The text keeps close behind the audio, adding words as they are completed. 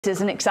This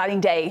is an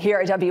exciting day here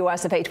at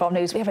WSFA 12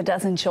 News. We have a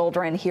dozen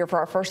children here for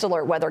our First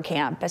Alert Weather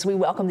Camp. As we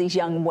welcome these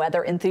young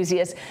weather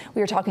enthusiasts,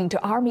 we are talking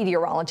to our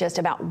meteorologist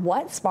about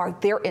what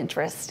sparked their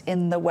interest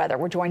in the weather.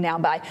 We're joined now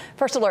by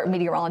First Alert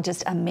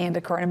Meteorologist Amanda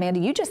Curran. Amanda,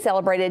 you just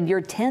celebrated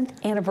your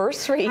 10th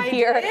anniversary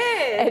here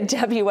at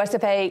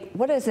WSFA.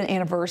 What does an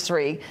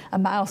anniversary, a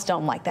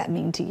milestone like that,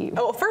 mean to you?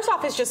 Well, first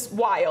off, it's just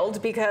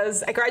wild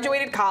because I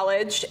graduated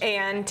college,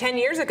 and 10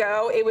 years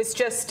ago, it was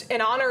just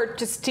an honor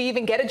just to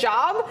even get a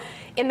job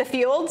in the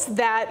fields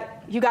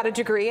that you got a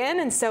degree in.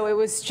 And so it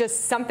was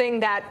just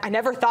something that I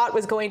never thought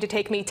was going to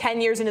take me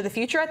 10 years into the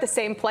future at the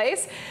same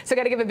place. So I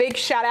got to give a big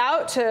shout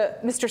out to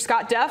Mr.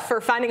 Scott Duff for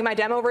finding my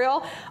demo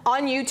reel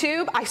on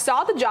YouTube. I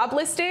saw the job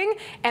listing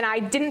and I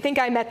didn't think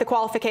I met the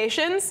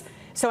qualifications,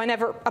 so I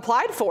never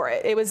applied for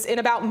it. It was in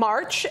about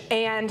March,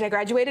 and I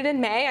graduated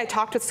in May. I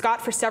talked with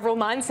Scott for several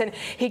months, and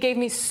he gave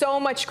me so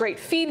much great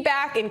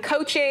feedback and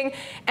coaching,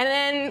 and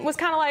then was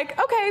kind of like,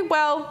 okay,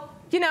 well,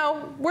 you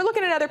know, we're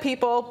looking at other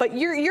people, but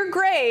you're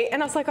great.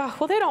 And I was like, oh,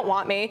 well, they don't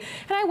want me.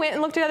 And I went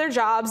and looked at other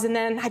jobs, and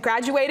then I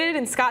graduated,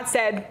 and Scott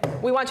said,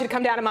 we want you to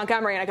come down to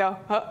Montgomery. And I go,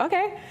 oh,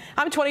 okay.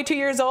 I'm 22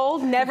 years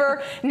old,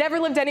 never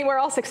lived anywhere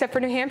else except for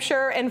New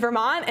Hampshire and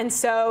Vermont. And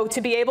so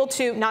to be able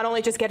to not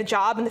only just get a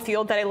job in the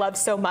field that I love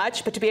so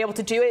much, but to be able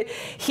to do it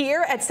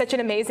here at such an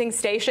amazing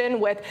station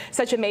with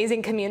such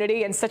amazing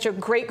community and such a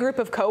great group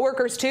of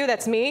coworkers too.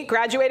 That's me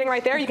graduating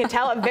right there. You can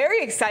tell I'm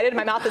very excited.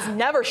 My mouth is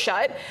never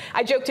shut.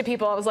 I joke to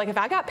people, I was like, if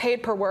I got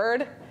paid per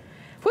word,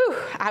 whew,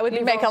 I would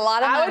make a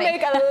lot of money. I would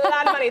make a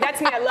lot of money.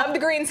 That's me. I love the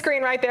green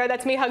screen right there.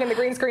 That's me hugging the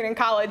green screen in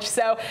college.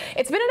 So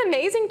it's been an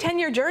amazing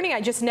 10-year journey.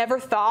 I just never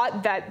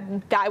thought that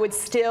I would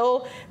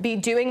still be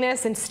doing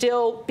this and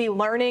still be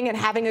learning and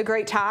having a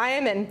great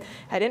time. And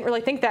I didn't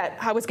really think that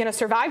I was going to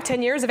survive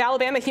 10 years of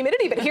Alabama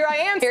humidity, but here I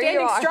am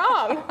standing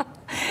strong.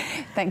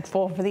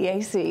 Thankful for the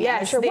AC.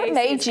 Yes, sure. What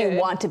made you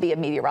want to be a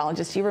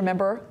meteorologist? Do you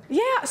remember?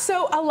 Yeah,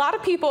 so a lot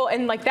of people,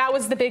 and like that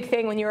was the big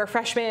thing when you were a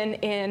freshman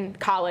in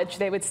college,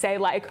 they would say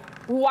like,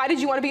 why did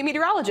you want to be a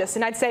meteorologist?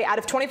 And I'd say out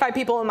of 25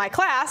 people in my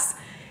class,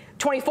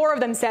 24 of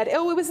them said,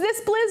 oh, it was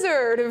this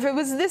blizzard, or it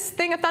was this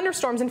thing of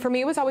thunderstorms. And for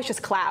me, it was always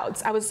just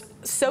clouds. I was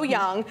so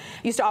young, I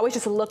used to always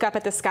just look up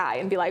at the sky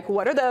and be like,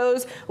 what are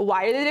those?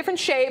 Why are they different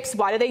shapes?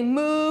 Why do they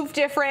move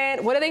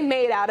different? What are they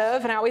made out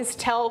of? And I always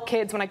tell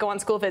kids when I go on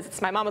school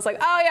visits, my mom was like,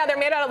 oh yeah, they're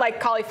made out of like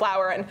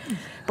cauliflower and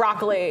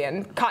broccoli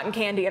and cotton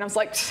candy. And I was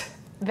like,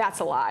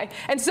 that's a lie.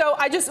 And so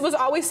I just was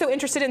always so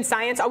interested in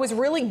science. I was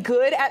really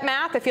good at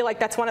math. I feel like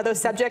that's one of those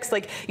subjects,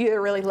 like you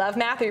either really love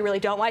math or you really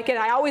don't like it.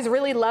 I always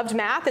really loved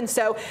math. And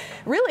so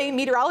really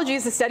meteorology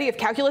is the study of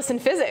calculus and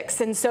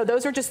physics. And so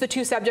those are just the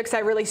two subjects I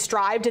really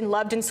strived and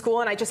loved in school.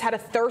 And I just had a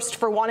thirst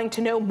for wanting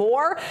to know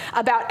more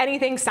about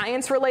anything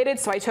science related.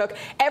 So I took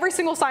every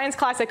single science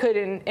class I could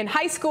in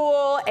high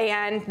school.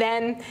 And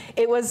then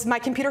it was my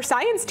computer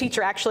science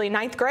teacher, actually,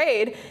 9th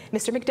grade,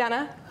 Mr.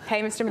 McDonough.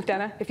 Hey, Mr.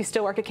 McDonough, if you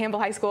still work at Campbell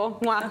High School,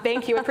 mwah,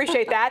 thank you,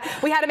 appreciate that.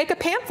 We had to make a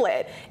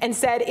pamphlet and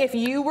said if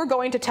you were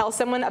going to tell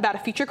someone about a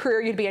future career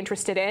you'd be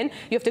interested in,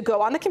 you have to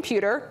go on the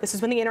computer. This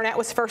is when the internet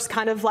was first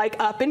kind of like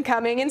up and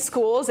coming in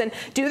schools, and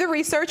do the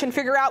research and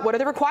figure out what are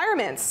the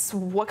requirements,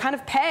 what kind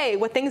of pay,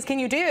 what things can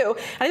you do.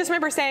 And I just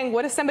remember saying,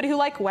 what does somebody who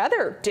likes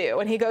weather do?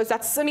 And he goes,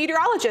 that's a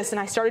meteorologist. And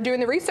I started doing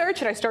the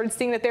research, and I started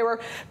seeing that there were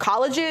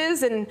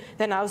colleges, and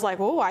then I was like,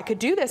 oh, I could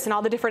do this and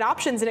all the different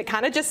options, and it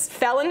kind of just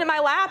fell into my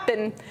lap.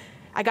 And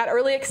I got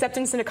early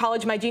acceptance into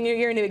college my junior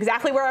year, knew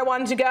exactly where I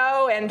wanted to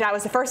go, and I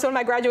was the first one in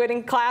my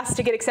graduating class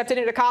to get accepted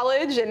into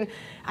college, and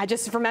I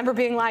just remember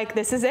being like,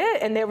 this is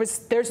it, and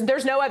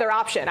there's no other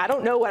option. I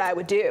don't know what I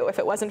would do if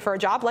it wasn't for a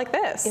job like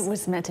this. It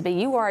was meant to be.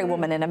 You are a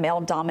woman in a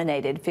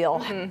male-dominated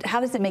field. How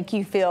does it make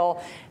you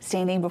feel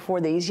standing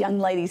before these young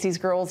ladies, these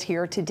girls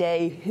here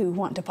today who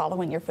want to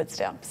follow in your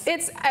footsteps?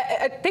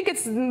 I think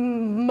it's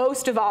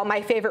most of all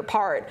my favorite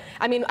part.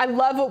 I mean, I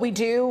love what we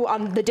do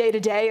on the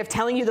day-to-day of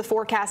telling you the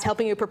forecast,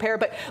 helping you prepare,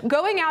 but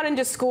going out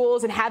into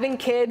schools and having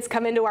kids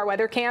come into our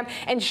weather camp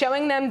and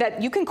showing them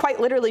that you can quite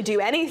literally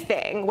do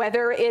anything,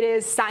 whether it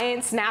is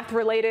science, math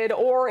related,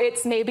 or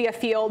it's maybe a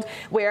field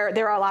where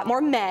there are a lot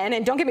more men.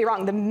 And don't get me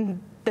wrong,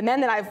 the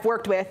men that I've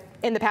worked with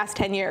in the past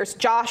 10 years.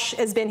 Josh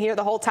has been here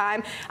the whole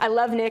time. I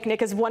love Nick.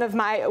 Nick is one of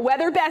my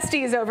weather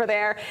besties over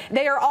there.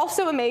 They are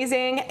also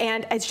amazing,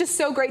 and it's just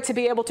so great to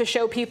be able to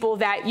show people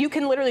that you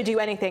can literally do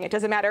anything. It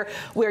doesn't matter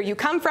where you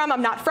come from.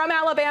 I'm not from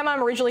Alabama.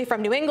 I'm originally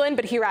from New England,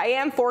 but here I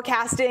am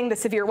forecasting the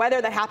severe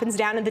weather that happens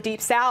down in the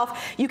deep south.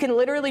 You can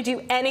literally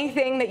do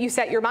anything that you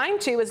set your mind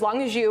to as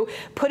long as you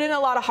put in a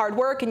lot of hard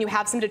work and you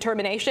have some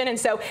determination. And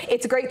so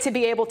it's great to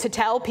be able to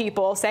tell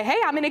people, say, hey,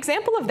 I'm an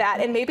example of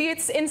that. And maybe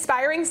it's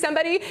inspiring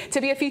somebody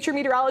to be a future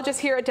meteorologist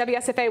here at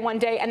WSFA one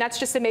day, and that's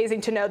just amazing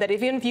to know that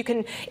even if you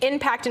can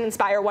impact and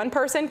inspire one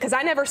person, because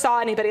I never saw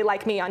anybody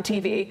like me on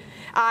TV.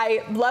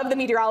 I love the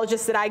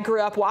meteorologists that I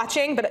grew up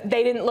watching, but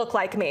they didn't look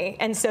like me,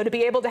 and so to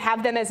be able to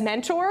have them as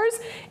mentors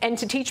and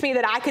to teach me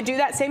that I could do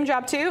that same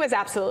job too is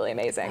absolutely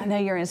amazing. I know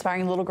you're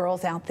inspiring little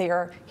girls out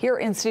there here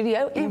in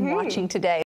studio and watching today.